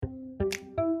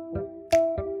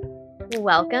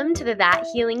Welcome to the That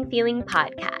Healing Feeling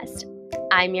podcast.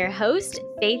 I'm your host,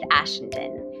 Faith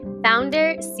Ashenden,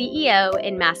 founder, CEO,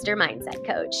 and master mindset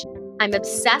coach. I'm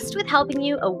obsessed with helping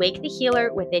you awake the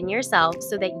healer within yourself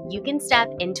so that you can step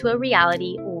into a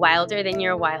reality wilder than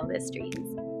your wildest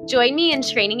dreams. Join me in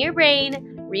training your brain,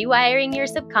 rewiring your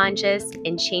subconscious,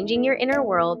 and changing your inner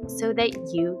world so that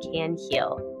you can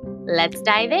heal. Let's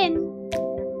dive in.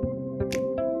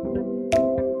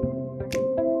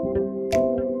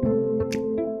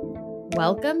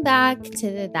 Welcome back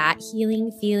to the That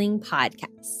Healing Feeling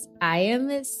podcast. I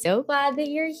am so glad that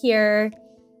you're here,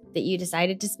 that you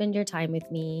decided to spend your time with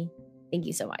me. Thank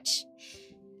you so much.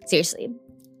 Seriously,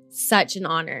 such an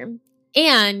honor.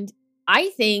 And I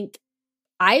think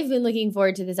I've been looking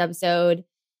forward to this episode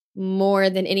more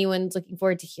than anyone's looking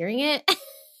forward to hearing it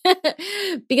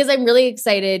because I'm really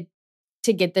excited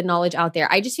to get the knowledge out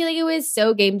there. I just feel like it was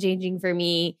so game-changing for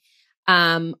me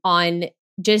on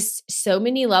just so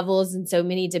many levels and so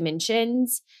many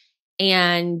dimensions.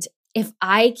 And if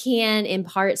I can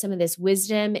impart some of this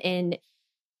wisdom in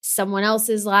someone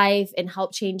else's life and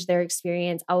help change their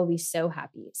experience, I will be so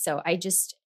happy. So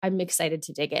I'm excited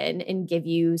to dig in and give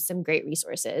you some great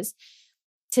resources.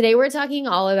 Today, we're talking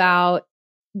all about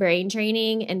brain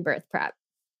training and birth prep.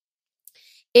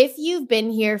 If you've been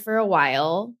here for a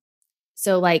while,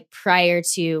 so like prior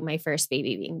to my first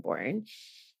baby being born,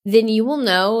 then you will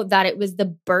know that it was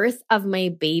the birth of my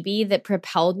baby that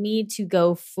propelled me to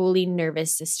go fully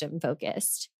nervous system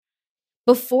focused.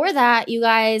 Before that, you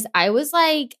guys, I was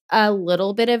like a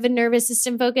little bit of a nervous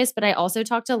system focused, but I also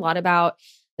talked a lot about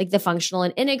like the functional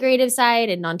and integrative side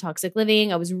and non-toxic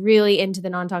living. I was really into the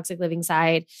non-toxic living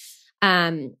side.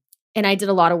 And I did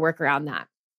a lot of work around that.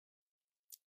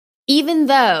 Even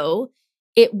though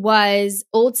it was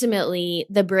ultimately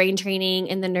the brain training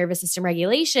and the nervous system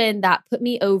regulation that put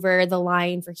me over the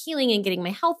line for healing and getting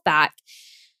my health back,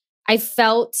 I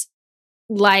felt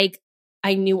like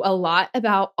I knew a lot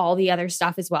about all the other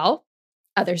stuff as well.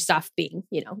 Other stuff being,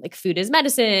 like food as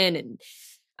medicine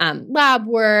and lab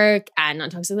work and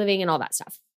non-toxic living and all that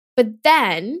stuff. But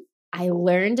then I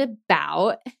learned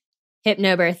about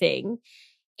hypnobirthing.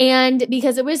 And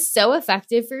because it was so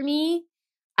effective for me,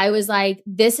 I was like,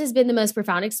 this has been the most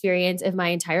profound experience of my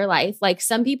entire life. Like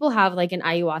some people have like an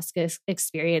ayahuasca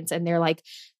experience and they're like,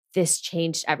 this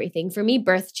changed everything. For me,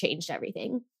 birth changed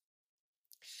everything.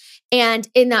 And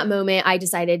in that moment, I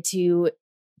decided to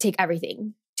take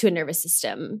everything to a nervous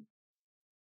system,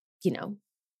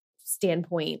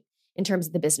 standpoint in terms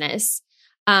of the business.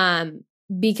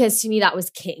 Because to me, that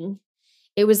was king.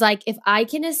 It was like, if I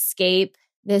can escape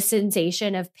the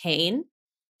sensation of pain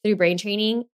through brain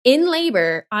training in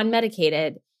labor,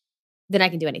 unmedicated, then I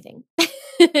can do anything.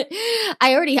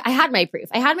 I had my proof.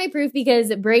 I had my proof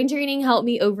because brain training helped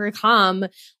me overcome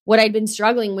what I'd been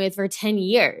struggling with for 10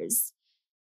 years.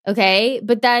 Okay.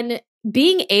 But then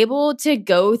being able to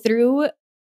go through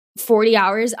 40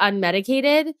 hours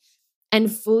unmedicated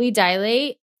and fully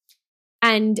dilate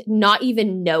and not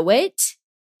even know it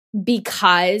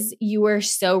because you were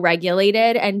so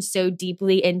regulated and so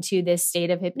deeply into this state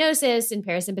of hypnosis and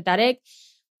parasympathetic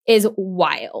is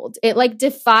wild. It like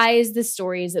defies the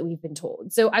stories that we've been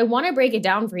told. So I want to break it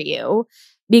down for you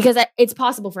because it's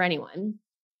possible for anyone,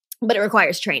 but it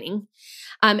requires training.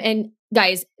 And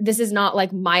guys, this is not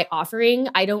like my offering.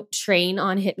 I don't train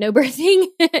on hypnobirthing.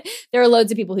 There are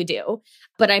loads of people who do,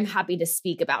 but I'm happy to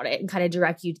speak about it and kind of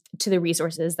direct you to the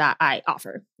resources that I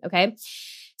offer. Okay.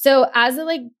 So as a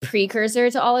like precursor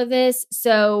to all of this,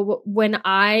 so when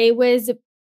I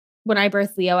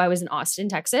birthed Leo, I was in Austin,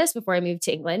 Texas before I moved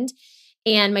to England.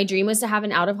 And my dream was to have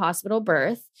an out of hospital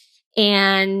birth.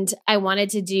 And I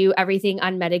wanted to do everything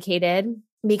unmedicated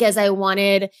because I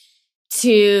wanted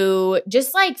to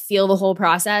just like feel the whole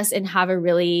process and have a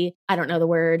really, I don't know the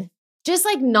word, just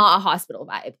like not a hospital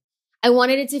vibe. I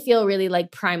wanted it to feel really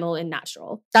like primal and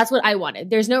natural. That's what I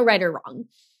wanted. There's no right or wrong.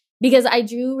 Because I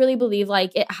do really believe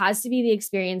like it has to be the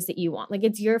experience that you want. Like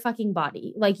it's your fucking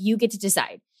body. Like you get to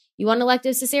decide. You want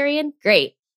elective cesarean?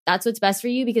 Great. That's what's best for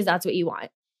you because that's what you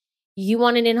want. You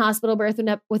want an in-hospital birth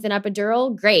with an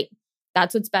epidural? Great.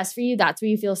 That's what's best for you. That's where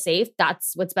you feel safe.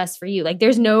 That's what's best for you. Like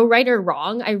there's no right or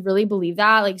wrong. I really believe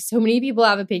that. Like so many people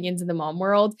have opinions in the mom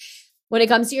world. When it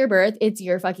comes to your birth, it's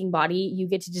your fucking body. You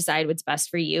get to decide what's best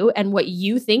for you and what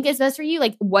you think is best for you.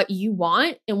 Like what you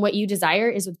want and what you desire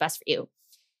is what's best for you.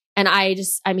 And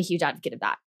I'm a huge advocate of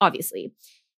that, obviously.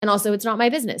 And also it's not my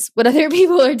business what other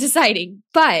people are deciding,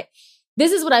 but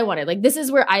this is what I wanted. Like, this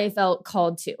is where I felt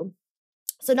called to.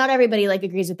 So not everybody like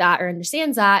agrees with that or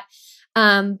understands that.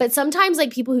 But sometimes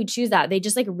like people who choose that, they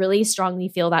just like really strongly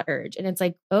feel that urge. And it's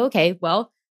like, oh, okay,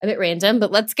 well, a bit random,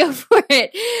 but let's go for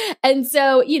it. And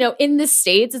so, in the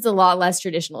States, it's a lot less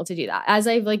traditional to do that. As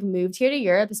I've like moved here to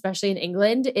Europe, especially in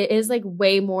England, it is like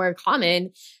way more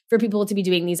common for people to be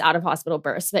doing these out of hospital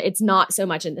births, but it's not so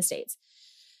much in the States.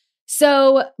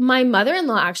 So my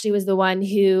mother-in-law actually was the one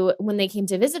who, when they came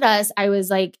to visit us, I was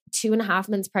like 2.5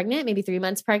 months pregnant, maybe 3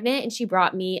 months pregnant, and she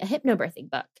brought me a hypnobirthing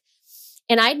book.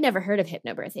 And I'd never heard of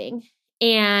hypnobirthing.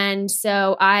 And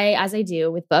so as I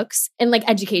do with books and like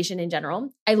education in general,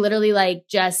 I literally like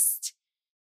just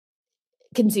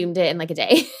consumed it in like a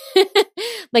day,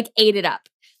 like ate it up.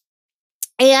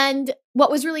 And what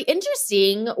was really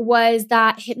interesting was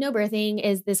that hypnobirthing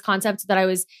is this concept that I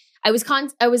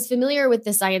was familiar with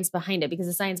the science behind it, because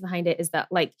the science behind it is that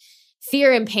like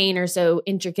fear and pain are so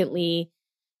intricately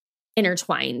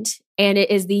intertwined. And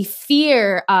it is the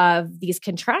fear of these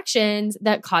contractions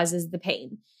that causes the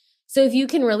pain. So if you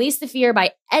can release the fear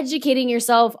by educating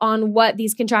yourself on what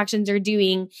these contractions are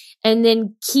doing and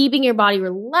then keeping your body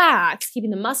relaxed, keeping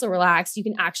the muscle relaxed, you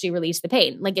can actually release the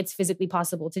pain. Like it's physically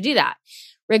possible to do that,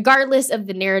 regardless of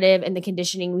the narrative and the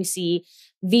conditioning we see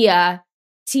via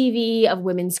TV of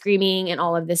women screaming and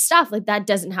all of this stuff. Like that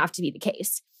doesn't have to be the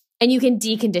case. And you can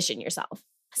decondition yourself.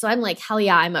 So I'm like, hell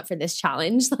yeah, I'm up for this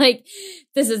challenge. Like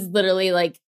this is literally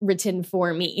like written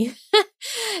for me.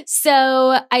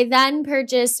 So I then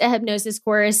purchased a hypnosis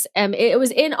course. It was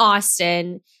in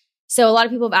Austin. So a lot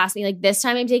of people have asked me, like this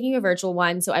time I'm taking a virtual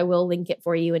one. So I will link it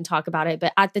for you and talk about it.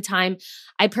 But at the time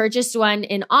I purchased one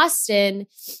in Austin,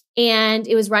 and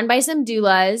it was run by some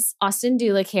doulas, Austin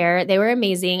Doula Care. They were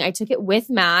amazing. I took it with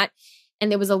Matt,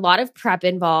 and there was a lot of prep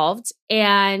involved,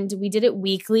 and we did it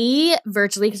weekly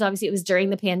virtually because obviously it was during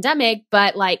the pandemic,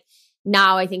 but like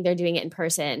now I think they're doing it in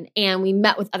person. And we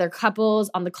met with other couples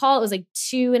on the call. It was like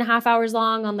 2.5 hours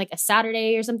long on like a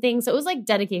Saturday or something. So it was like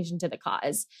dedication to the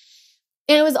cause.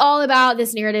 And it was all about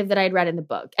this narrative that I'd read in the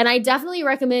book. And I definitely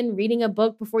recommend reading a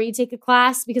book before you take a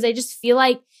class, because I just feel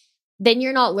like then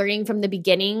you're not learning from the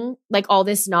beginning, like all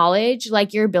this knowledge,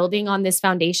 like you're building on this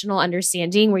foundational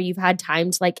understanding where you've had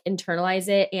time to like internalize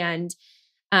it and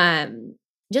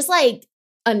just like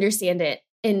understand it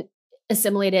and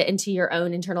assimilate it into your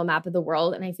own internal map of the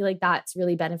world. And I feel like that's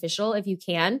really beneficial if you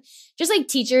can. Just like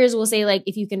teachers will say, like,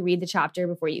 if you can read the chapter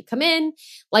before you come in,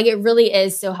 like it really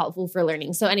is so helpful for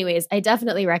learning. So anyways, I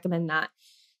definitely recommend that.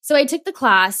 So I took the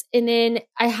class, and then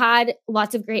I had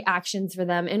lots of great actions for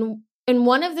them. And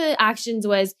one of the actions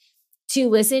was to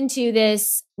listen to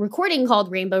this recording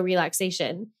called Rainbow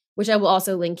Relaxation, which I will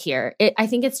also link here. I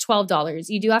think it's $12.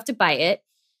 You do have to buy it,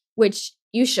 which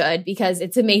you should, because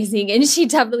it's amazing and she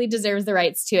definitely deserves the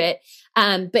rights to it.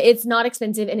 But it's not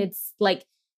expensive, and it's like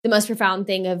the most profound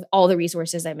thing of all the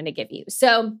resources I'm going to give you.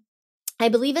 So I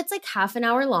believe it's like half an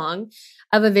hour long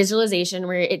of a visualization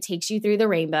where it takes you through the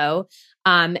rainbow.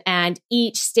 And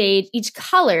each stage, each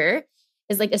color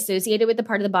is like associated with the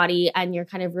part of the body, and you're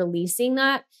kind of releasing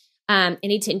that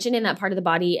any tension in that part of the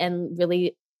body and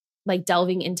really like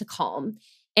delving into calm.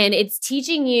 And it's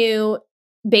teaching you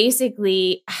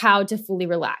basically how to fully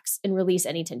relax and release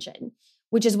any tension,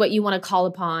 which is what you want to call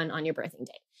upon on your birthing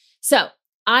day. So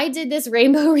I did this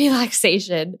rainbow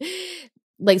relaxation,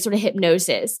 like sort of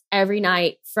hypnosis every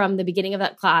night from the beginning of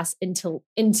that class into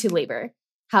labor,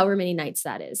 however many nights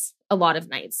that is. A lot of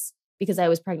nights, because I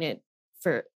was pregnant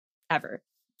forever.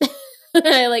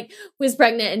 I like was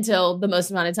pregnant until the most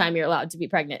amount of time you're allowed to be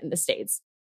pregnant in the States.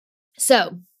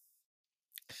 So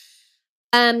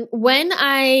when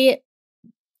I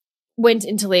went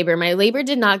into labor, my labor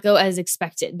did not go as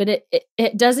expected, but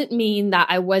it doesn't mean that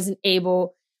I wasn't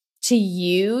able to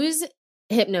use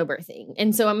hypnobirthing.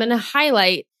 And so I'm going to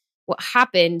highlight what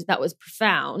happened that was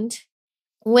profound.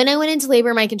 When I went into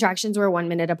labor, my contractions were 1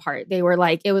 minute apart. It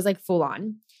was like full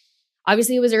on.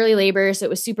 Obviously, it was early labor, so it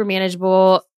was super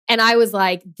manageable. And I was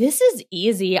like, this is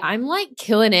easy. I'm like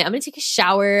killing it. I'm going to take a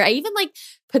shower. I even like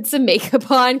put some makeup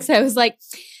on because I was like,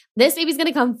 this baby's going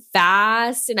to come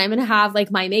fast, and I'm going to have like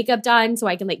my makeup done so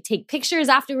I can like take pictures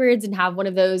afterwards and have one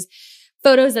of those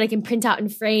photos that I can print out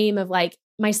and frame of like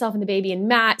myself and the baby and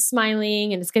Matt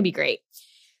smiling, and it's going to be great.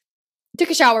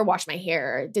 Took a shower, washed my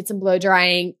hair, did some blow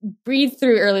drying, breathed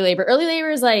through early labor. Early labor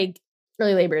is like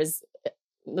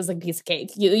a piece of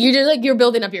cake. You're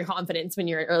building up your confidence when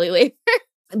you're in early labor.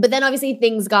 But then obviously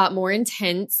things got more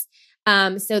intense.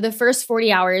 So the first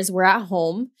 40 hours were at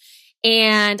home.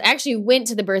 And I actually went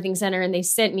to the birthing center and they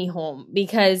sent me home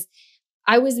because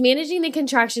I was managing the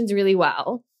contractions really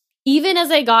well. Even as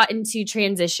I got into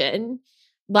transition,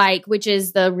 which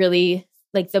is the really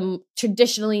the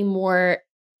traditionally more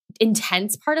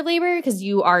intense part of labor, because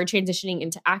you are transitioning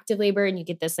into active labor and you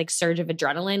get this surge of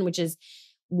adrenaline, which is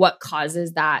what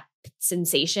causes that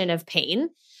sensation of pain.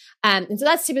 And so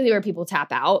that's typically where people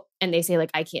tap out and they say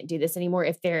like, I can't do this anymore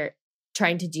if they're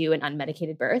trying to do an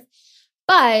unmedicated birth.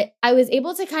 But I was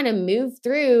able to kind of move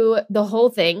through the whole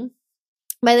thing.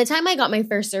 By the time I got my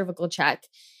first cervical check,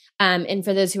 and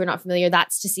for those who are not familiar,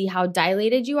 that's to see how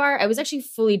dilated you are. I was actually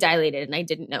fully dilated and I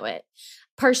didn't know it.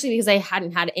 Partially because I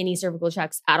hadn't had any cervical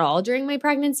checks at all during my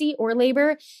pregnancy or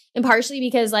labor, and partially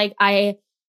because like I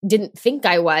didn't think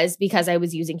I was because I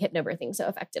was using hypnobirthing so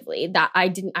effectively that I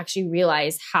didn't actually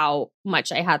realize how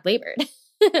much I had labored,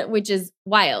 which is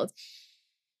wild.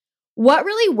 What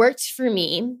really worked for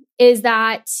me is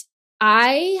that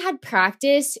I had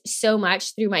practiced so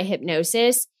much through my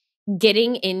hypnosis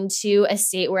getting into a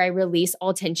state where I release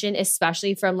all tension,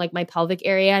 especially from like my pelvic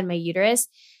area and my uterus,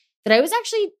 that I was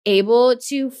actually able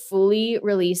to fully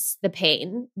release the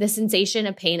pain, the sensation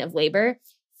of pain of labor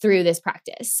through this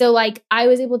practice. So like I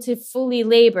was able to fully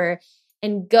labor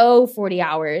and go 40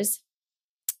 hours.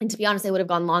 And to be honest, I would have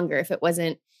gone longer if it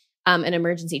wasn't an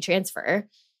emergency transfer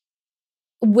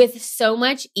with so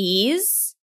much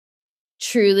ease,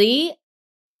 truly.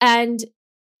 And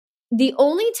the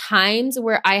only times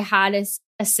where I had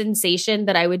a sensation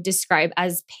that I would describe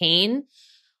as pain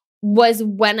was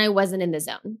when I wasn't in the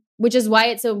zone, which is why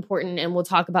it's so important. And we'll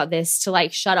talk about this to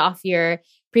like shut off your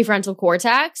prefrontal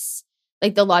cortex,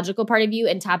 like the logical part of you,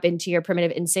 and tap into your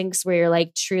primitive instincts where you're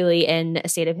like truly in a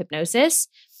state of hypnosis.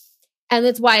 And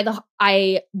that's why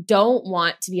I don't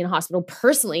want to be in a hospital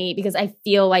personally, because I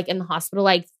feel like in the hospital,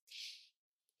 like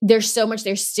there's so much,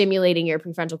 they're stimulating your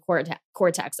prefrontal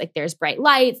cortex. Like there's bright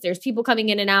lights, there's people coming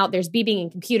in and out, there's beeping and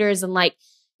computers, and like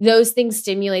those things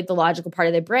stimulate the logical part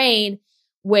of the brain,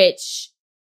 which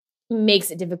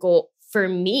makes it difficult for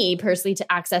me personally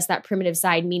to access that primitive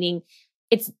side, meaning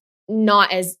it's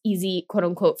not as easy, quote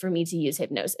unquote, for me to use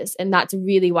hypnosis. And that's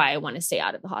really why I want to stay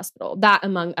out of the hospital. That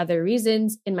among other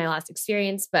reasons in my last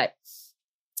experience. But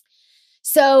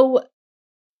so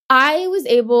I was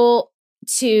able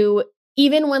to,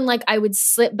 even when like I would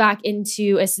slip back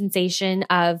into a sensation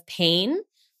of pain,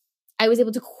 I was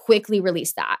able to quickly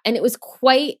release that. And it was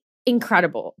quite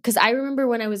incredible because I remember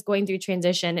when I was going through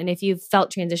transition, and if you've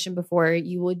felt transition before,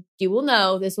 you will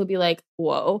know this will be like,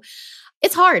 whoa,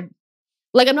 it's hard.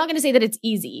 Like, I'm not going to say that it's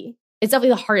easy. It's definitely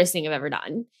the hardest thing I've ever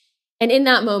done. And in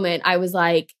that moment, I was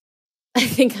like, I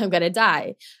think I'm going to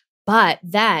die. But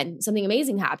then something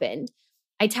amazing happened.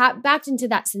 I tapped back into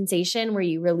that sensation where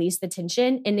you release the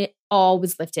tension and it all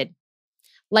was lifted.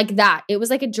 Like that. It was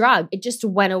like a drug. It just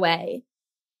went away.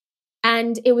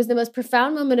 And it was the most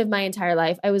profound moment of my entire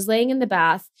life. I was laying in the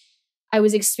bath. I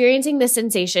was experiencing this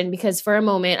sensation because for a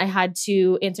moment I had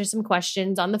to answer some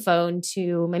questions on the phone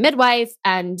to my midwife.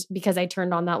 And because I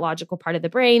turned on that logical part of the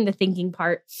brain, the thinking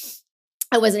part,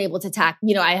 I wasn't able to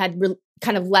I had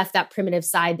kind of left that primitive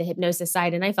side, the hypnosis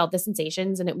side, and I felt the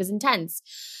sensations and it was intense.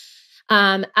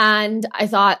 And I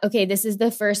thought, okay, this is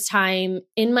the first time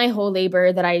in my whole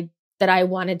labor that I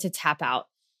wanted to tap out.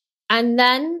 And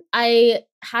then I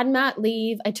had Matt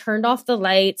leave, I turned off the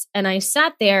lights and I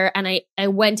sat there and I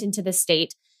went into the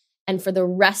state. And for the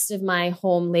rest of my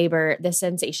home labor, the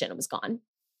sensation was gone.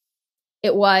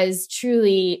 It was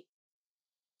truly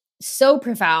so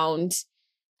profound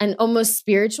and almost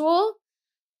spiritual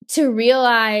to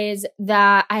realize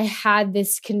that I had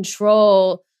this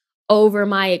control over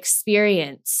my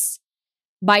experience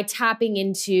by tapping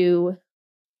into,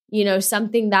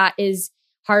 something that is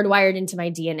hardwired into my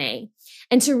DNA.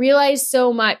 And to realize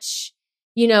so much,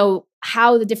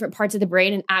 how the different parts of the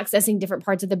brain and accessing different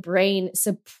parts of the brain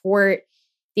support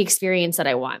the experience that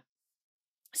I want.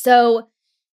 So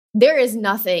there is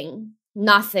nothing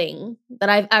that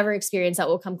I've ever experienced that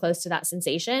will come close to that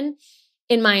sensation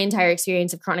in my entire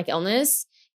experience of chronic illness.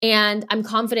 And I'm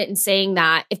confident in saying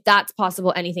that if that's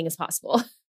possible, anything is possible.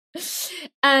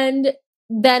 And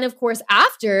then, of course,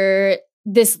 after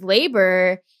this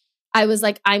labor, I was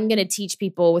like, I'm going to teach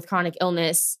people with chronic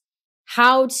illness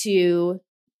how to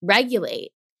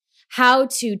regulate, how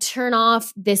to turn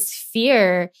off this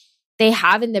fear they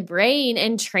have in the brain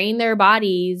and train their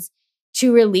bodies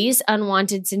to release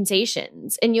unwanted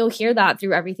sensations. And you'll hear that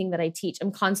through everything that I teach.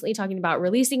 I'm constantly talking about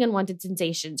releasing unwanted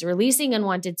sensations,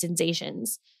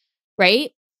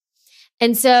 right?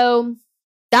 And so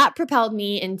that propelled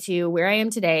me into where I am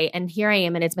today. And here I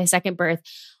am, and it's my second birth.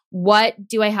 What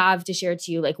do I have to share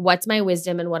to you? Like, what's my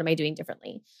wisdom and what am I doing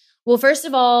differently? Well, first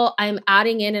of all, I'm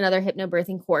adding in another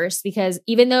hypnobirthing course because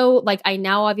even though like I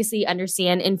now obviously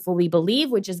understand and fully believe,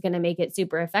 which is going to make it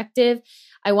super effective,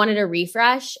 I wanted a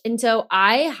refresh. And so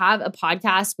I have a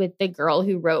podcast with the girl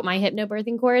who wrote my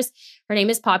hypnobirthing course. Her name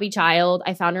is Poppy Child.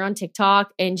 I found her on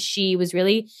TikTok and she was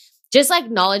really just like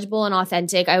knowledgeable and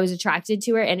authentic. I was attracted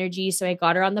to her energy. So I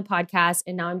got her on the podcast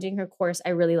and now I'm doing her course. I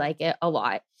really like it a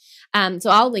lot. So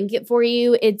I'll link it for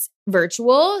you. It's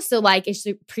virtual. So like it's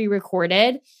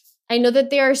pre-recorded. I know that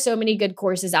there are so many good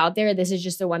courses out there. This is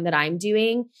just the one that I'm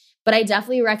doing, but I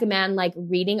definitely recommend like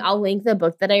reading. I'll link the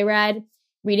book that I read,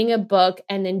 reading a book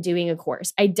and then doing a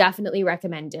course. I definitely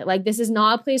recommend it. Like this is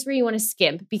not a place where you want to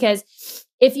skimp, because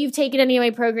if you've taken any of my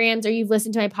programs or you've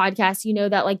listened to my podcast, you know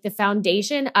that like the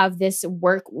foundation of this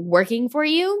working for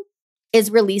you is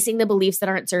releasing the beliefs that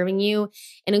aren't serving you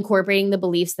and incorporating the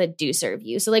beliefs that do serve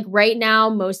you. So like right now,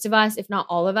 most of us, if not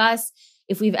all of us,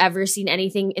 if we've ever seen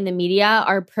anything in the media,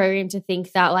 are programmed to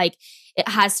think that like it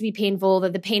has to be painful,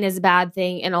 that the pain is a bad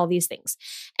thing and all these things.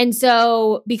 And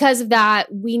so because of that,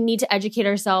 we need to educate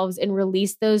ourselves and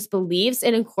release those beliefs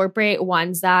and incorporate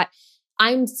ones that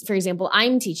for example,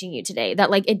 I'm teaching you today that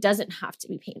like it doesn't have to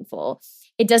be painful.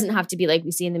 It doesn't have to be like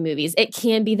we see in the movies. It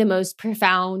can be the most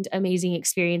profound, amazing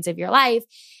experience of your life.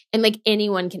 And like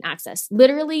anyone can access,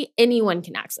 literally anyone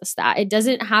can access that. It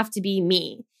doesn't have to be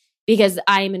me because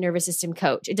I'm a nervous system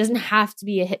coach. It doesn't have to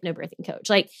be a hypnobirthing coach.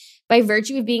 Like by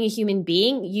virtue of being a human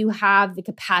being, you have the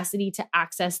capacity to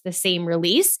access the same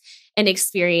release and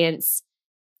experience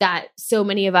that so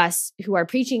many of us who are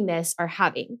preaching this are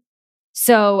having.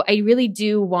 So I really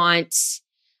do want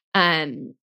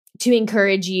to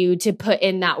encourage you to put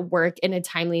in that work in a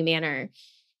timely manner.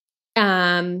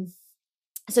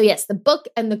 So yes, the book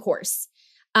and the course.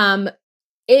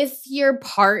 If your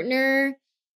partner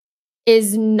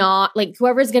is not like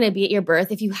whoever's going to be at your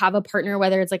birth, if you have a partner,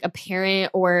 whether it's like a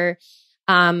parent or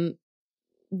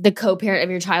the co-parent of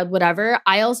your child, whatever,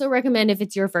 I also recommend if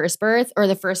it's your first birth or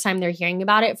the first time they're hearing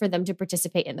about it for them to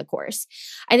participate in the course.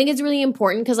 I think it's really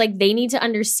important because like they need to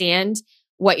understand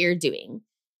what you're doing,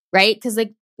 right? Because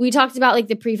like we talked about like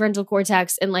the prefrontal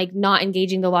cortex and like not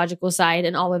engaging the logical side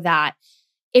and all of that.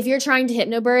 If you're trying to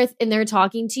hypnobirth and they're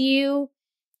talking to you,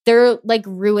 they're like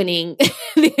ruining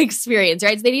the experience,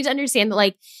 right? So they need to understand that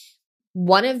like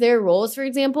one of their roles, for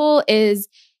example, is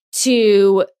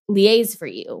to liaise for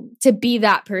you, to be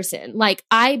that person. Like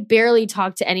I barely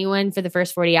talked to anyone for the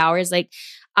first 40 hours. Like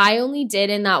I only did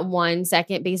in that 1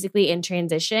 second, basically in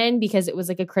transition, because it was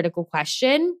like a critical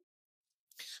question.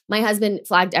 My husband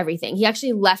flagged everything. He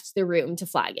actually left the room to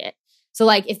flag it. So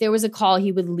like if there was a call,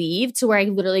 he would leave to where I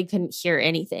literally couldn't hear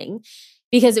anything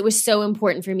because it was so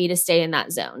important for me to stay in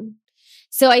that zone.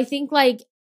 So I think like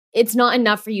it's not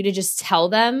enough for you to just tell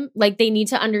them. Like they need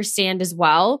to understand as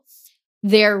well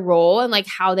their role and like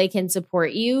how they can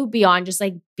support you beyond just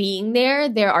like being there.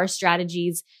 There are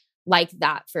strategies like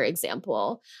that, for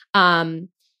example. And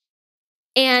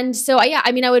so, yeah,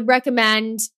 I mean, I would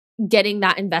recommend getting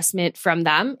that investment from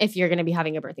them if you're going to be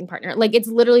having a birthing partner. Like it's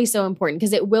literally so important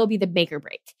because it will be the make or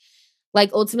break.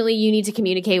 Like ultimately you need to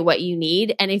communicate what you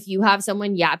need. And if you have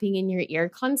someone yapping in your ear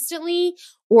constantly,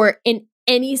 or in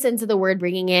any sense of the word,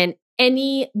 bringing in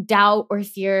any doubt or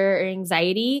fear or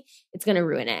anxiety, it's going to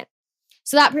ruin it.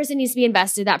 So that person needs to be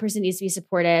invested. That person needs to be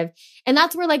supportive. And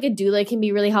that's where like a doula can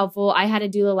be really helpful. I had a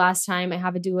doula last time. I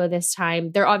have a doula this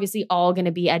time. They're obviously all going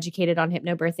to be educated on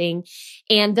hypnobirthing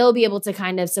and they'll be able to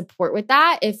kind of support with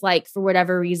that. If like, for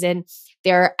whatever reason,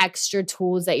 there are extra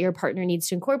tools that your partner needs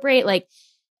to incorporate, like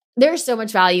there's so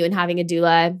much value in having a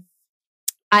doula.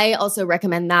 I also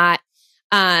recommend that.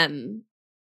 I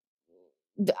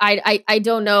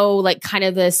don't know like kind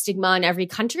of the stigma in every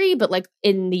country, but like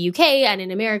in the UK and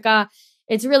in America,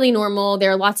 it's really normal.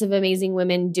 There are lots of amazing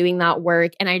women doing that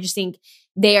work. And I just think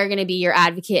they are going to be your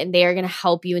advocate and they are going to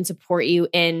help you and support you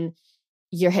in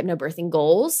your hypnobirthing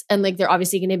goals. And like, they're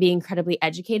obviously going to be incredibly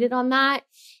educated on that.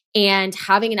 And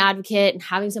having an advocate and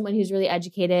having someone who's really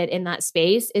educated in that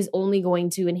space is only going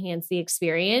to enhance the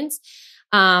experience.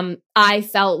 I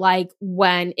felt like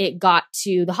when it got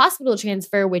to the hospital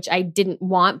transfer, which I didn't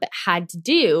want, but had to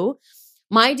do,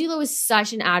 my doula was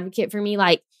such an advocate for me.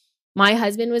 Like my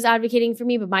husband was advocating for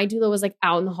me, but my doula was like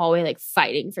out in the hallway, like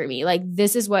fighting for me. Like,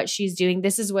 this is what she's doing.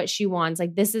 This is what she wants.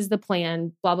 Like, this is the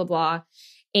plan, blah, blah, blah.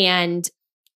 And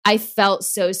I felt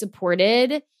so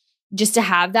supported just to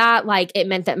have that. Like it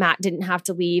meant that Matt didn't have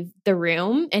to leave the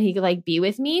room and he could like be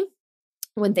with me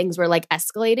when things were like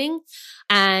escalating,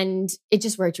 and it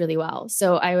just worked really well.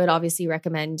 So I would obviously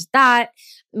recommend that.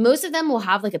 Most of them will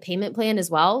have like a payment plan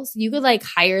as well. So you could like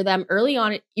hire them early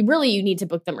on. You need to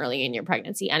book them early in your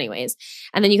pregnancy anyways.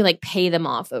 And then you can like pay them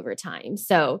off over time.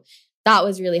 So that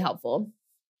was really helpful.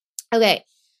 Okay.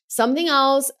 Something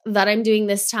else that I'm doing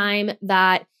this time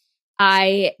that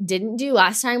I didn't do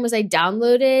last time was I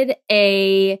downloaded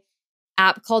a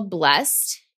app called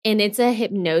Blessed. And it's a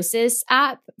hypnosis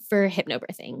app for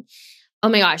hypnobirthing. Oh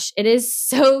my gosh, it is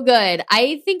so good.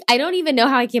 I think I don't even know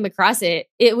how I came across it.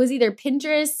 It was either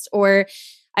Pinterest or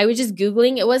I was just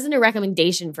Googling. It wasn't a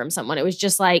recommendation from someone. It was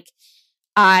just like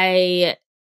I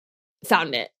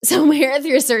found it somewhere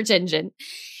through a search engine.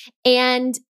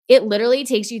 And it literally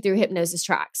takes you through hypnosis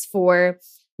tracks for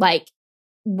like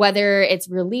whether it's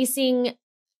releasing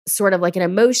sort of like an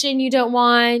emotion you don't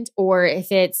want, or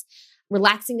if it's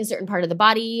relaxing a certain part of the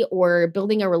body or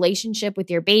building a relationship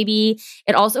with your baby.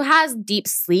 It also has deep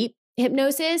sleep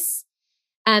hypnosis.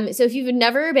 So if you've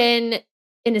never been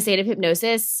in a state of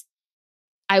hypnosis,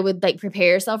 I would like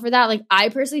prepare yourself for that. Like I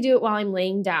personally do it while I'm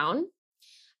laying down,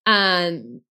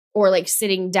 or like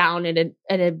sitting down at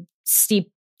a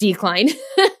steep decline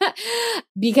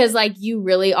because like you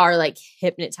really are like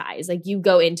hypnotized. Like you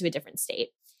go into a different state.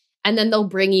 And then they'll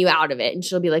bring you out of it. And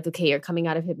she'll be like, okay, you're coming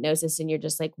out of hypnosis. And you're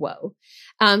just like, whoa.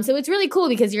 So it's really cool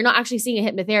because you're not actually seeing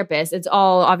a hypnotherapist. It's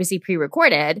all obviously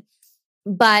pre-recorded.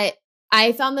 But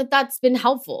I found that that's been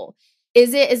helpful.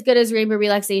 Is it as good as rainbow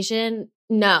relaxation?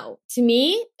 No. To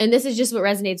me, and this is just what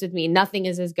resonates with me, nothing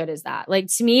is as good as that. Like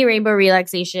to me, rainbow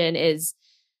relaxation is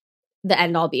the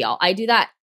end all be all. I do that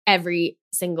every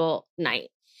single night.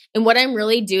 And what I'm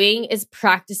really doing is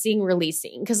practicing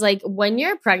releasing. Because like when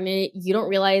you're pregnant, you don't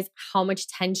realize how much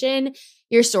tension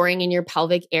you're storing in your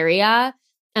pelvic area.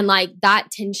 And like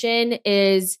that tension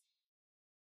is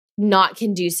not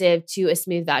conducive to a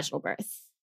smooth vaginal birth.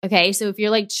 Okay. So if you're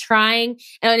like trying,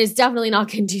 and it's definitely not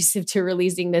conducive to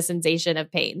releasing the sensation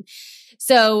of pain.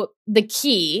 So the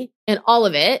key in all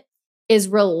of it is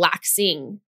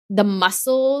relaxing the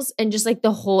muscles and just like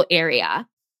the whole area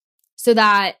so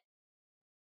that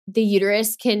the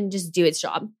uterus can just do its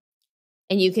job.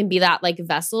 And you can be that like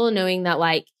vessel knowing that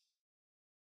like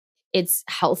it's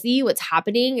healthy, what's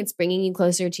happening, it's bringing you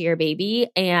closer to your baby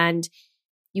and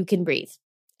you can breathe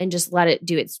and just let it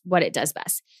do what it does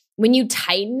best. When you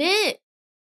tighten it,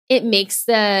 it makes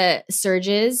the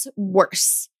surges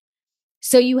worse.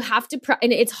 So you have to,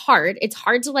 and it's hard. It's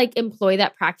hard to like employ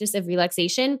that practice of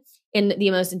relaxation in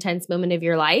the most intense moment of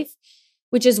your life,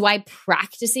 which is why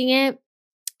practicing it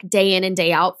day in and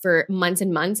day out for months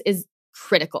and months is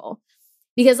critical.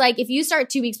 Because like if you start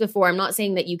 2 weeks before, I'm not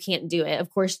saying that you can't do it.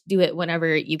 Of course, do it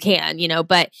whenever you can,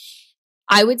 but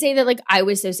I would say that like I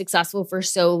was so successful for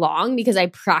so long because I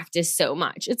practiced so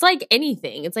much. It's like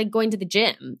anything. It's like going to the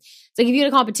gym. It's like if you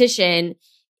had a competition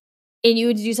and you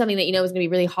would do something that you know is going to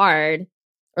be really hard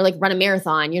or like run a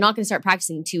marathon, you're not going to start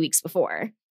practicing 2 weeks before.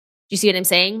 Do you see what I'm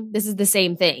saying? This is the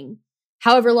same thing.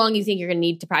 However long you think you're going to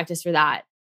need to practice for that,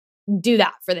 do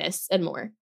that for this and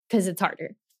more because it's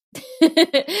harder.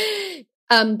 The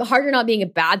harder not being a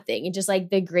bad thing. It's just like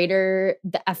the greater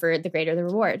the effort, the greater the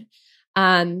reward.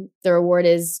 The reward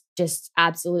is just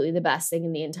absolutely the best thing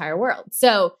in the entire world.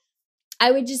 So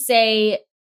I would just say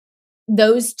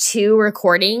those 2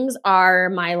 recordings are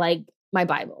my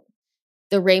Bible.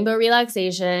 The Rainbow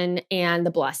Relaxation and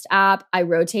the Blessed app. I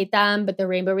rotate them, but the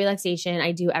Rainbow Relaxation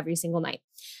I do every single night.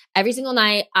 Every single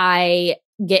night I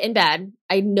get in bed.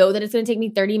 I know that it's going to take me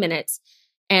 30 minutes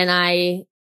and I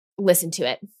listen to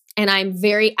it. And I'm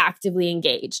very actively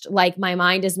engaged. Like my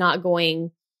mind is not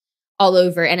going all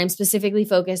over. And I'm specifically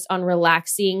focused on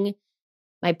relaxing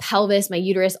my pelvis, my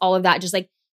uterus, all of that. Just like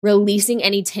releasing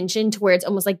any tension to where it's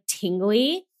almost like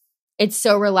tingly. It's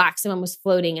so relaxed. I'm almost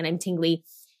floating and I'm tingly.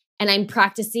 And I'm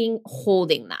practicing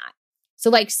holding that. So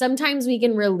like sometimes we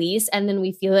can release and then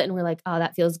we feel it and we're like, oh,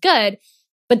 that feels good.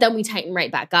 But then we tighten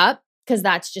right back up because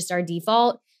that's just our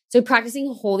default. So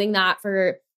practicing holding that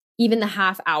for even the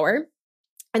half hour.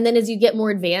 And then as you get more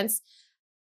advanced,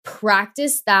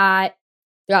 practice that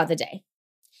throughout the day.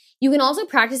 You can also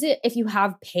practice it if you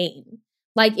have pain.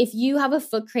 Like if you have a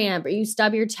foot cramp or you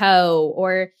stub your toe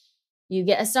or you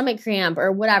get a stomach cramp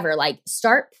or whatever, like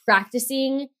start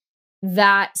practicing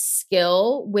that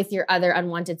skill with your other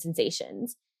unwanted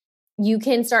sensations. You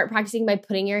can start practicing by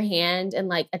putting your hand in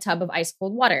like a tub of ice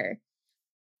cold water.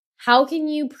 How can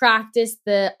you practice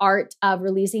the art of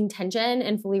releasing tension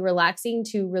and fully relaxing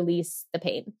to release the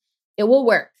pain? It will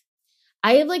work.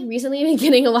 I have like recently been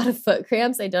getting a lot of foot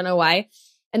cramps. I don't know why.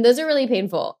 And those are really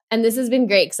painful. And this has been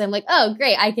great because I'm like, oh,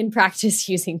 great. I can practice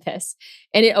using this.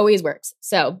 And it always works.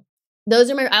 So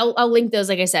those are I'll link those,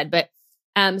 like I said. But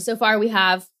so far we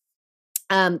have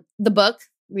the book,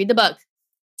 read the book,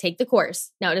 take the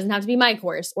course. Now it doesn't have to be my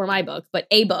course or my book, but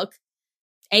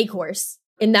a course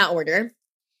in that order.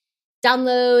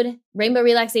 Download Rainbow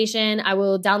Relaxation. I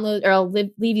will download or I'll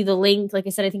leave you the link. Like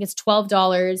I said, I think it's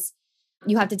 $12.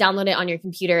 You have to download it on your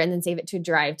computer and then save it to a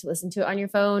drive to listen to it on your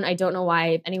phone. I don't know why.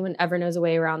 If anyone ever knows a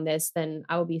way around this, then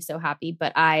I will be so happy,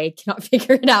 but I cannot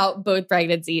figure it out both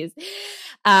pregnancies.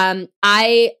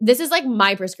 This is like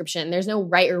my prescription. There's no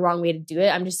right or wrong way to do it.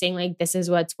 I'm just saying like, this is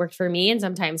what's worked for me. And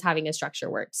sometimes having a structure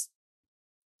works.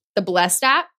 The Blessed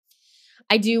app,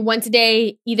 I do once a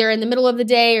day, either in the middle of the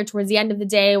day or towards the end of the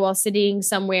day while sitting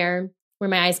somewhere where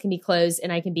my eyes can be closed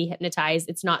and I can be hypnotized.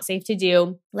 It's not safe to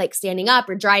do like standing up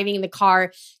or driving in the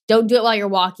car. Don't do it while you're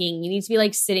walking. You need to be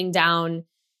like sitting down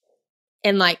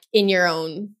and like in your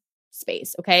own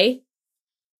space. Okay.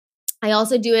 I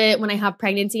also do it when I have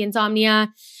pregnancy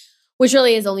insomnia, which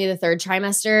really is only the third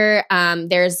trimester.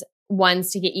 There's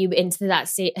ones to get you into that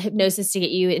state, hypnosis to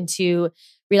get you into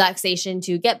relaxation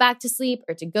to get back to sleep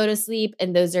or to go to sleep.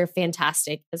 And those are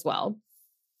fantastic as well.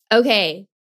 Okay.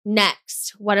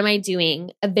 Next, what am I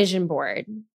doing? A vision board.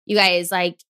 You guys,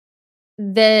 like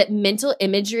the mental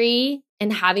imagery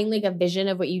and having like a vision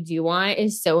of what you do want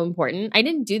is so important. I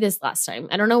didn't do this last time.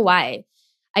 I don't know why.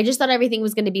 I just thought everything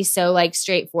was going to be so like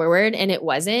straightforward and it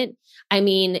wasn't. I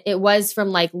mean, it was from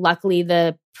like luckily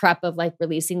the prep of like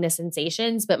releasing the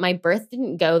sensations, but my birth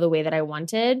didn't go the way that I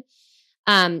wanted.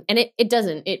 And it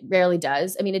doesn't, it rarely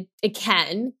does. I mean, it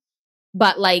can,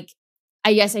 but like,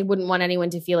 I guess I wouldn't want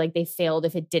anyone to feel like they failed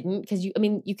if it didn't. Cause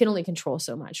you can only control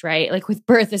so much, right? Like with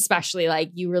birth, especially like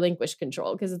you relinquish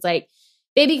control. Cause it's like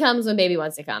baby comes when baby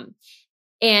wants to come.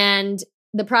 And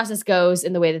the process goes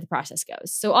in the way that the process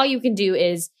goes. So all you can do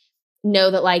is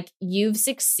know that like you've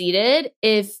succeeded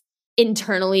if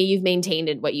internally you've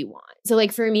maintained what you want. So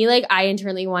like for me, like I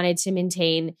internally wanted to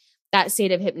maintain that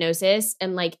state of hypnosis.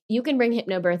 And like you can bring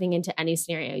hypnobirthing into any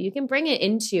scenario. You can bring it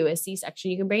into a C-section.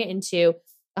 You can bring it into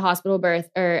a hospital birth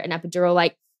or an epidural.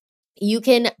 Like you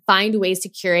can find ways to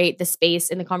curate the space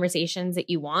and the conversations that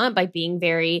you want by being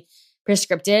very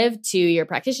prescriptive to your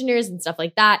practitioners and stuff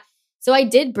like that. So I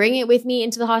did bring it with me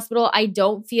into the hospital. I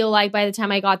don't feel like by the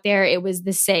time I got there, it was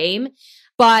the same,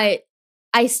 but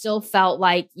I still felt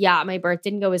like, yeah, my birth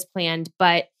didn't go as planned,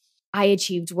 but I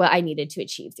achieved what I needed to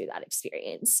achieve through that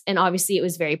experience. And obviously it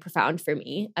was very profound for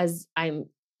me, as I'm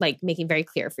like making very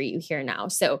clear for you here now.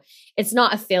 So it's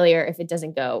not a failure if it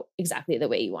doesn't go exactly the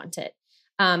way you want it.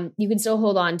 You can still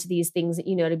hold on to these things that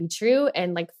you know to be true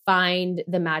and like find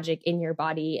the magic in your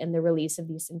body and the release of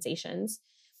these sensations.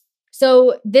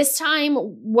 So this time,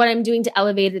 what I'm doing to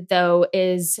elevate it though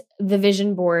is the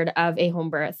vision board of a home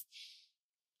birth.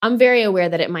 I'm very aware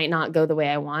that it might not go the way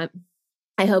I want.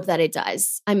 I hope that it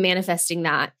does. I'm manifesting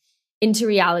that into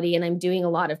reality and I'm doing a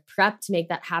lot of prep to make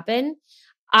that happen.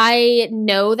 I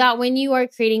know that when you are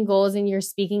creating goals and you're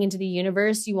speaking into the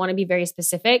universe, you want to be very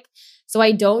specific. So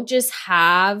I don't just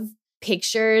have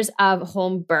pictures of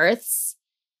home births.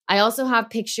 I also have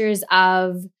pictures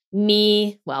of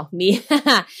me,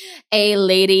 a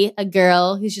lady, a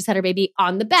girl who's just had her baby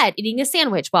on the bed eating a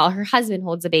sandwich while her husband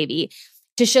holds a baby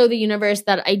to show the universe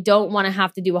that I don't want to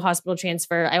have to do a hospital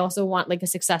transfer. I also want like a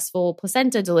successful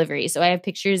placenta delivery. So I have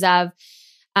pictures of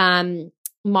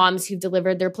moms who've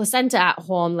delivered their placenta at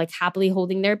home, like happily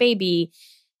holding their baby,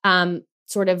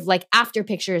 sort of like after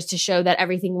pictures to show that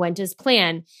everything went as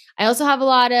planned. I also have a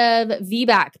lot of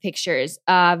VBAC pictures,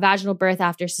 vaginal birth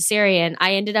after cesarean.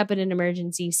 I ended up in an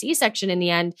emergency C-section in the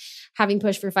end, having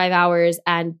pushed for 5 hours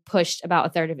and pushed about a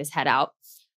third of his head out.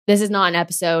 This is not an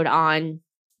episode on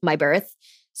my birth,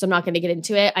 so I'm not going to get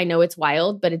into it. I know it's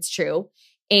wild, but it's true.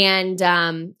 And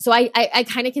so I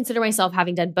kind of consider myself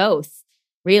having done both,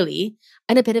 really,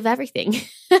 and a bit of everything.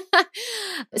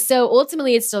 So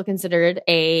ultimately, it's still considered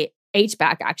a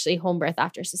HBAC, actually, home birth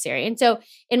after cesarean. So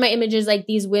in my images, like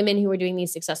these women who are doing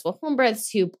these successful home births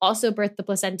who also birthed the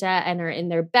placenta and are in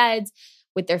their beds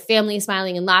with their family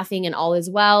smiling and laughing and all is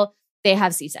well, they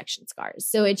have C-section scars.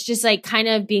 So it's just like kind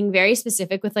of being very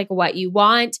specific with like what you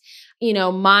want. You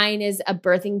know, mine is a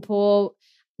birthing pool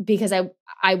because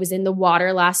I was in the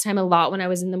water last time a lot when I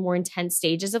was in the more intense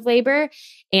stages of labor,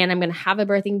 and I'm going to have a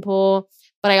birthing pool.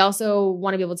 But I also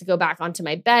want to be able to go back onto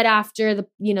my bed after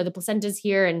the placenta's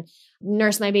here and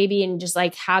nurse my baby and just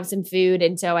like have some food.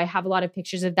 And so I have a lot of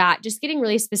pictures of that, just getting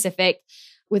really specific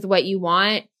with what you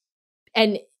want.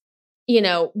 And, you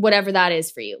know, whatever that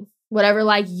is for you, whatever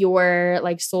like your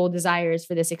like soul desires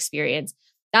for this experience,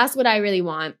 that's what I really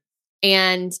want.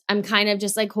 And I'm kind of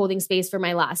just like holding space for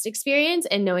my last experience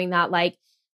and knowing that like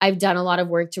I've done a lot of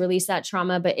work to release that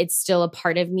trauma, but it's still a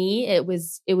part of me. It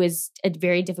was a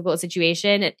very difficult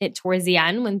situation towards the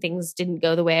end when things didn't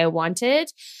go the way I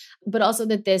wanted, but also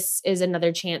that this is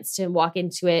another chance to walk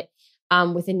into it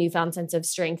with a newfound sense of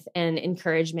strength and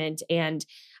encouragement and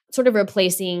sort of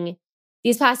replacing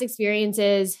these past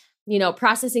experiences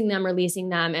processing them, releasing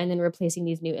them, and then replacing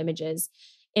these new images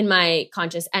in my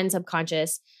conscious and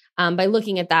subconscious by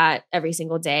looking at that every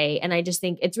single day. And I just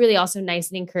think it's really also nice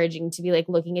and encouraging to be like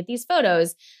looking at these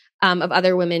photos of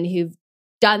other women who've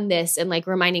done this and like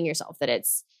reminding yourself that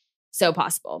it's so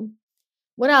possible.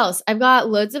 What else? I've got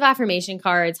loads of affirmation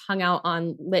cards hung out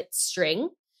on lit string.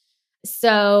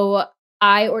 So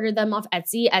I ordered them off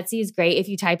Etsy. Etsy is great if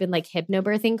you type in like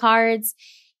hypnobirthing cards.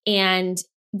 And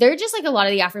they're just like a lot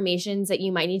of the affirmations that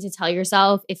you might need to tell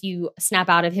yourself if you snap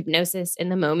out of hypnosis in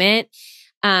the moment.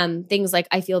 Things like,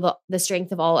 I feel the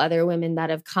strength of all other women that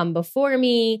have come before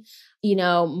me.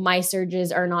 My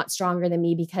surges are not stronger than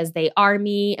me because they are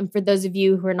me. And for those of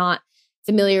you who are not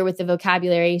familiar with the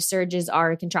vocabulary, surges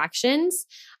are contractions.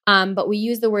 But we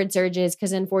use the word surges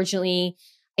because unfortunately,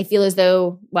 I feel as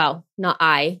though, well, not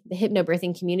I, the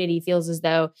hypnobirthing community feels as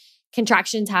though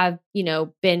contractions have,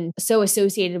 been so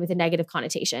associated with a negative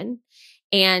connotation.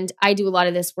 And I do a lot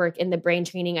of this work in the brain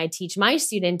training I teach my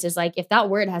students is like, if that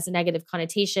word has a negative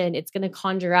connotation, it's going to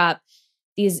conjure up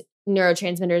these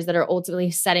neurotransmitters that are ultimately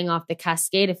setting off the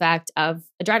cascade effect of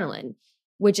adrenaline,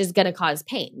 which is going to cause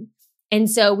pain.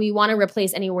 And so we want to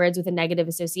replace any words with a negative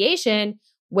association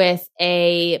with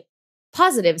a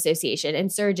positive association.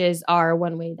 And surges are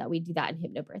one way that we do that in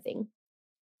hypnobirthing.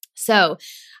 So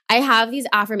I have these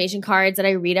affirmation cards that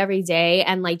I read every day,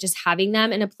 and like just having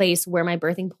them in a place where my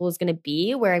birthing pool is going to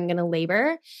be, where I'm going to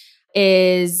labor,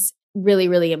 is really,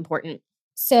 really important.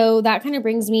 So that kind of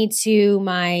brings me to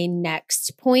my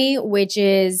next point, which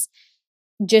is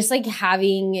just like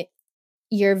having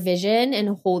your vision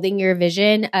and holding your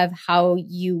vision of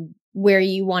where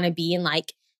you want to be and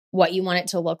like what you want it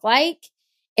to look like.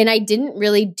 And I didn't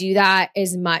really do that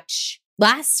as much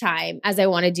last time as I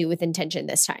want to do with intention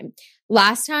this time.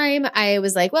 Last time I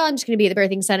was like, well, I'm just going to be at the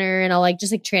birthing center and I'll like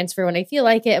just like transfer when I feel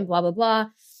like it and blah, blah, blah.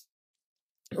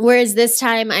 Whereas this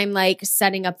time I'm like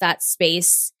setting up that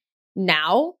space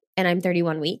now and I'm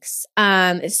 31 weeks.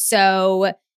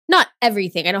 So not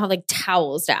everything. I don't have like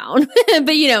towels down,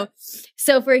 but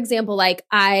so for example, like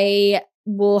I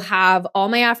will have all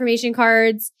my affirmation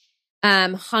cards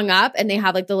hung up and they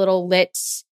have like the little lit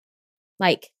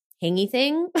like hangy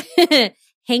thing.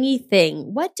 Hangy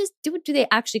thing. What do they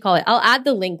actually call it? I'll add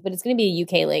the link, but it's going to be a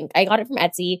UK link. I got it from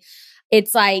Etsy.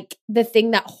 It's like the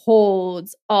thing that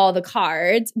holds all the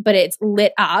cards, but it's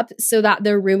lit up so that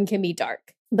the room can be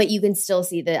dark, but you can still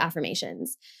see the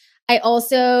affirmations. I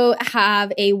also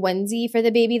have a onesie for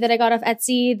the baby that I got off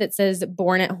Etsy that says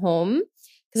born at home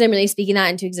because I'm really speaking that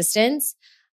into existence.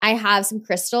 I have some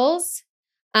crystals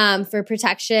for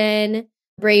protection,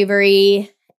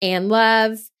 bravery, and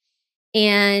love.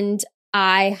 And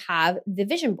I have the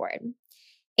vision board.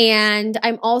 And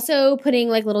I'm also putting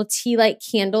like little tea light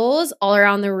candles all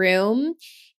around the room.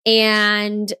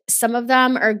 And some of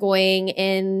them are going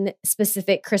in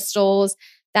specific crystals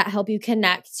that help you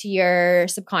connect to your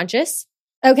subconscious.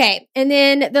 Okay. And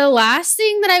then the last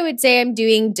thing that I would say I'm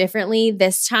doing differently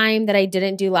this time that I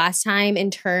didn't do last time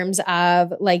in terms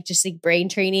of like just like brain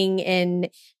training and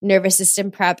nervous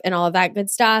system prep and all of that good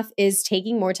stuff is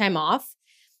taking more time off.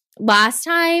 Last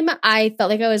time I felt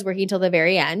like I was working till the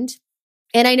very end.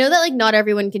 And I know that like not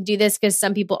everyone can do this because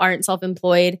some people aren't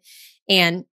self-employed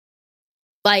and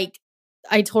like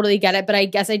I totally get it. But I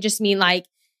guess I just mean like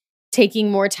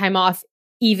taking more time off,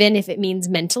 even if it means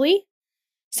mentally.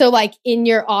 So like in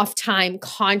your off time,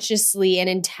 consciously and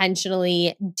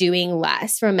intentionally doing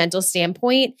less from a mental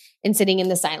standpoint and sitting in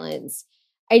the silence.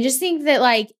 I just think that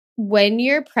like when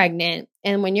you're pregnant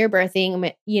and when you're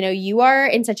birthing, you are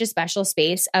in such a special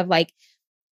space of like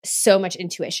so much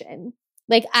intuition.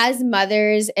 Like as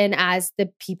mothers and as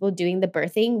the people doing the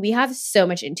birthing, we have so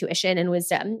much intuition and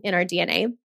wisdom in our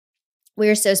DNA. We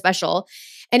are so special.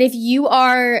 And if you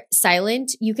are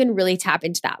silent, you can really tap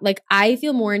into that. Like I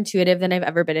feel more intuitive than I've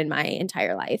ever been in my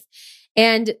entire life.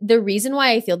 And the reason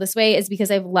why I feel this way is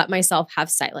because I've let myself have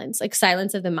silence, like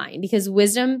silence of the mind, because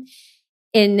wisdom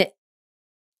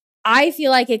I feel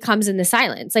like it comes in the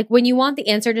silence. Like when you want the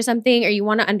answer to something or you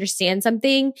want to understand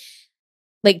something,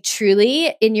 like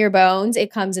truly in your bones,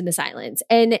 it comes in the silence.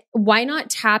 And why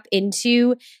not tap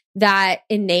into that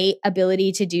innate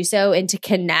ability to do so and to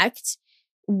connect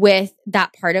with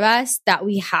that part of us that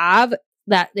we have,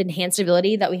 that enhanced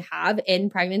ability that we have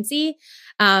in pregnancy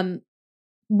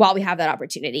while we have that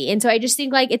opportunity. And so I just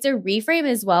think like it's a reframe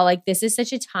as well. Like this is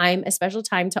such a special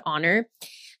time to honor.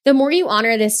 The more you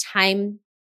honor this time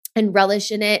and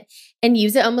relish in it and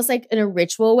use it almost like in a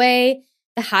ritual way,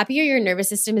 the happier your nervous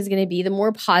system is going to be, the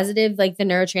more positive like the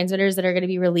neurotransmitters that are going to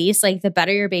be released, like the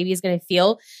better your baby is going to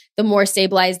feel, the more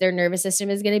stabilized their nervous system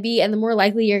is going to be, and the more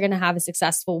likely you're going to have a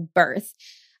successful birth.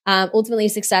 Ultimately,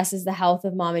 success is the health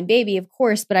of mom and baby, of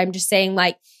course. But I'm just saying,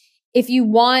 like, if you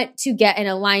want to get in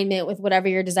alignment with whatever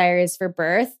your desire is for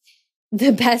birth,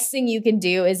 the best thing you can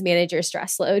do is manage your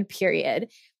stress load, period.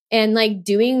 And like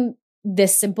doing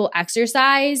this simple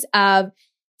exercise of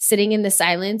sitting in the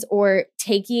silence or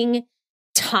taking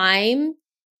time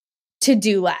to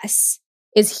do less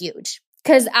is huge.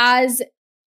 Because as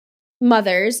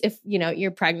mothers, if you know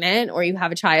you're pregnant or you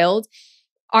have a child,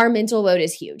 our mental load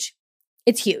is huge.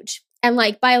 It's huge. And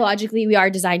like biologically, we are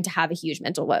designed to have a huge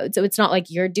mental load. So it's not like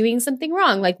you're doing something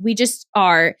wrong. Like we just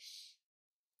are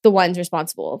the ones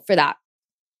responsible for that,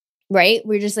 right?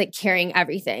 We're just like carrying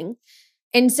everything.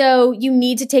 And so you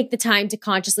need to take the time to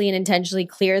consciously and intentionally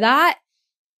clear that.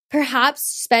 Perhaps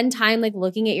spend time like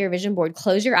looking at your vision board,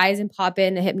 close your eyes and pop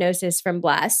in a hypnosis from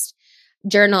Blessed,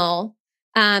 journal,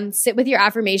 sit with your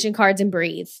affirmation cards and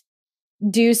breathe,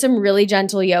 do some really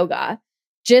gentle yoga.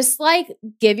 Just like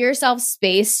give yourself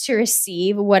space to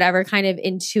receive whatever kind of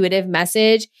intuitive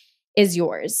message is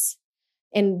yours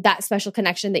and that special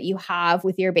connection that you have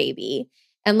with your baby.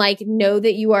 And like know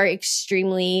that you are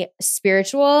extremely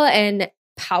spiritual and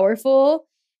powerful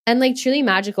and like truly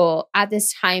magical at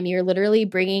this time. You're literally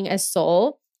bringing a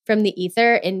soul from the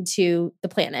ether into the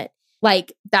planet.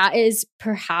 Like that is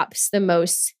perhaps the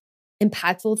most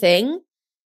impactful thing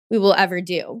we will ever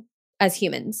do as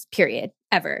humans, period,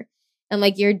 ever. And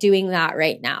like you're doing that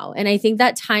right now. And I think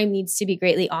that time needs to be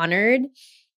greatly honored.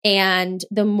 And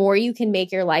the more you can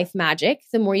make your life magic,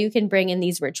 the more you can bring in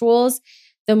these rituals,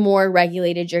 the more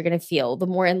regulated you're going to feel, the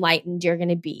more enlightened you're going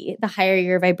to be, the higher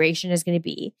your vibration is going to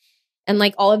be. And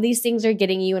like all of these things are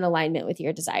getting you in alignment with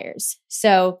your desires.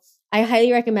 So I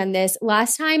highly recommend this.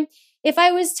 Last time, if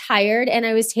I was tired and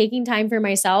I was taking time for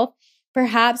myself,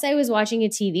 perhaps I was watching a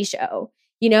TV show,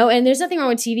 you know, and there's nothing wrong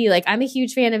with TV. Like I'm a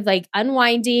huge fan of like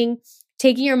unwinding,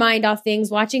 taking your mind off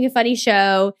things, watching a funny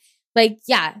show. Like,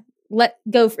 yeah, let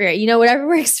go for it, you know, whatever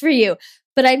works for you.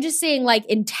 But I'm just saying like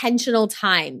intentional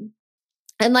time.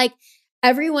 And like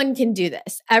everyone can do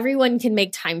this. Everyone can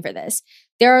make time for this.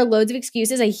 There are loads of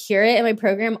excuses. I hear it in my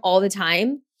program all the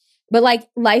time. But like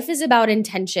life is about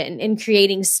intention and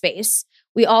creating space.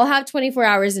 We all have 24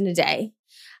 hours in a day.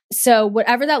 So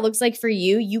whatever that looks like for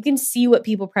you, you can see what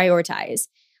people prioritize.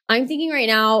 I'm thinking right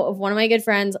now of one of my good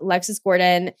friends, Alexis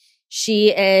Gordon. She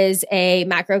is a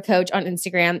macro coach on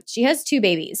Instagram. She has 2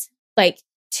 babies, like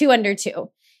 2 under 2.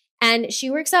 And she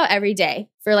works out every day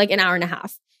for like an hour and a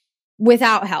half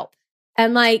without help.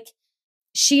 And like,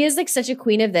 she is like such a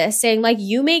queen of this, saying like,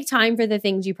 you make time for the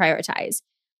things you prioritize.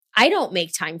 I don't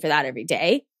make time for that every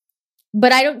day,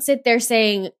 but I don't sit there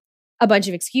saying a bunch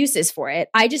of excuses for it.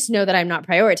 I just know that I'm not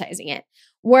prioritizing it.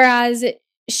 Whereas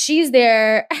she's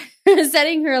there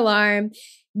setting her alarm,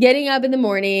 getting up in the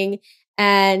morning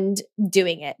and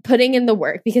doing it, putting in the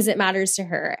work because it matters to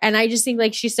her. And I just think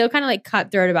like she's so kind of like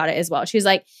cutthroat about it as well. She's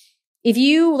like, if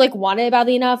you like want it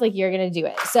badly enough, like you're going to do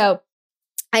it. So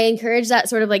I encourage that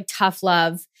sort of like tough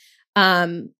love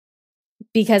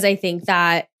because I think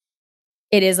that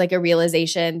it is like a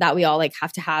realization that we all like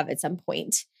have to have at some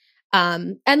point.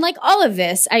 And like all of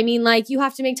this, I mean, like you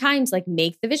have to make time to like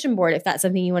make the vision board if that's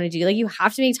something you want to do. Like you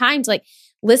have to make time to like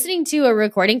listening to a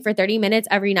recording for 30 minutes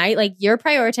every night. Like you're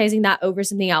prioritizing that over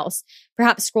something else,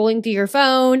 perhaps scrolling through your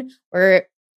phone or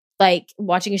like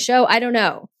watching a show. I don't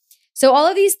know. So all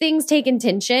of these things take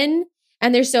intention.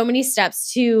 And there's so many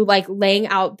steps to like laying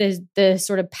out the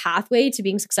sort of pathway to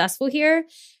being successful here.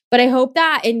 But I hope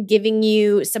that in giving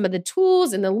you some of the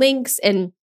tools and the links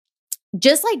and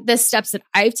just like the steps that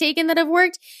I've taken that have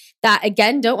worked, that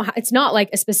again, it's not like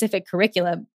a specific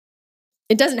curriculum.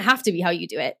 It doesn't have to be how you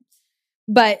do it,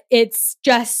 but it's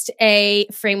just a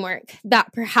framework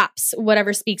that perhaps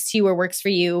whatever speaks to you or works for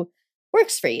you,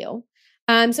 works for you.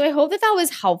 So I hope that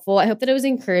was helpful. I hope that it was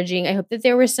encouraging. I hope that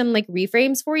there were some like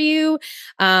reframes for you,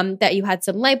 that you had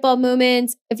some light bulb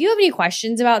moments. If you have any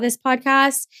questions about this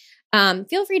podcast,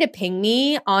 feel free to ping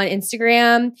me on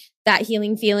Instagram, That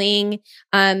Healing Feeling.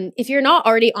 If you're not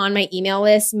already on my email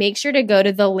list, make sure to go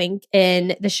to the link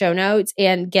in the show notes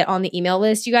and get on the email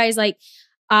list. You guys, like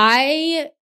I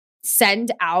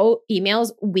send out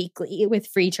emails weekly with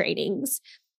free trainings.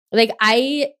 Like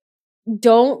I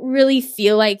don't really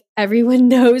feel like everyone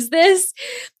knows this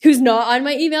who's not on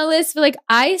my email list, but like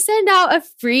I send out a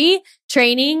free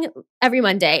training every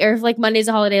Monday, or if like Monday's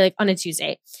a holiday, like on a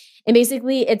Tuesday. And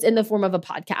basically it's in the form of a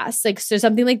podcast. Like, so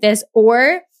something like this,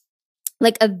 or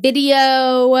like a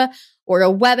video or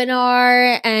a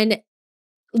webinar. And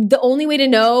the only way to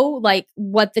know like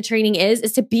what the training is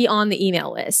to be on the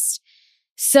email list.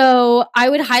 So I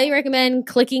would highly recommend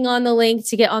clicking on the link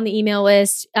to get on the email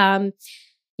list.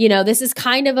 This is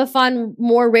kind of a fun,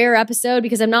 more rare episode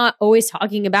because I'm not always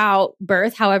talking about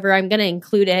birth. However, I'm going to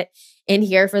include it in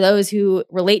here for those who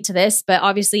relate to this. But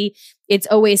obviously, it's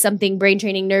always something brain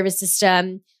training, nervous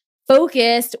system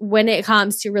focused when it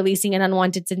comes to releasing an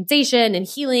unwanted sensation and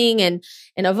healing and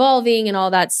evolving and all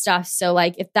that stuff. So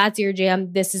like, if that's your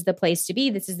jam, this is the place to be.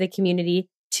 This is the community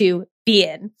to be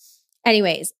in.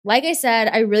 Anyways, like I said,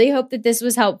 I really hope that this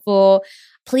was helpful.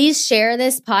 Please share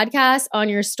this podcast on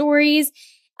your stories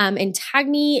and tag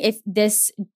me if this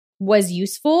was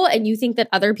useful and you think that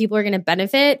other people are going to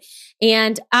benefit.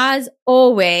 And as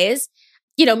always,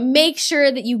 make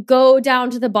sure that you go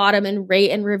down to the bottom and rate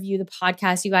and review the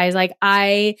podcast, you guys. Like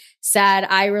I said,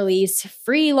 I release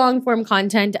free long form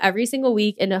content every single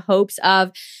week in the hopes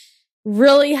of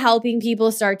really helping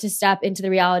people start to step into the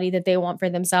reality that they want for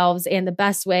themselves. And the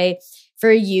best way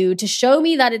for you to show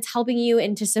me that it's helping you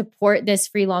and to support this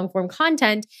free long form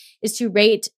content is to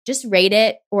just rate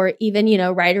it, or even,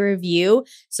 write a review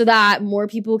so that more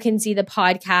people can see the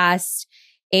podcast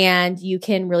and you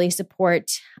can really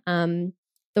support,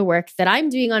 the work that I'm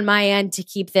doing on my end to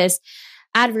keep this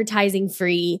advertising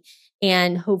free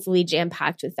and hopefully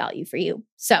jam-packed with value for you.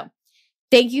 So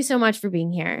thank you so much for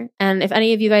being here. And if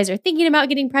any of you guys are thinking about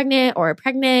getting pregnant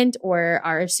or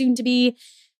are soon to be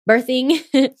birthing,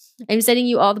 I'm sending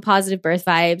you all the positive birth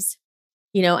vibes.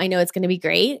 I know it's going to be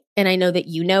great. And I know that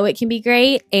it can be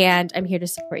great. And I'm here to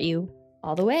support you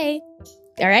all the way.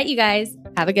 All right, you guys,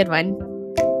 have a good one.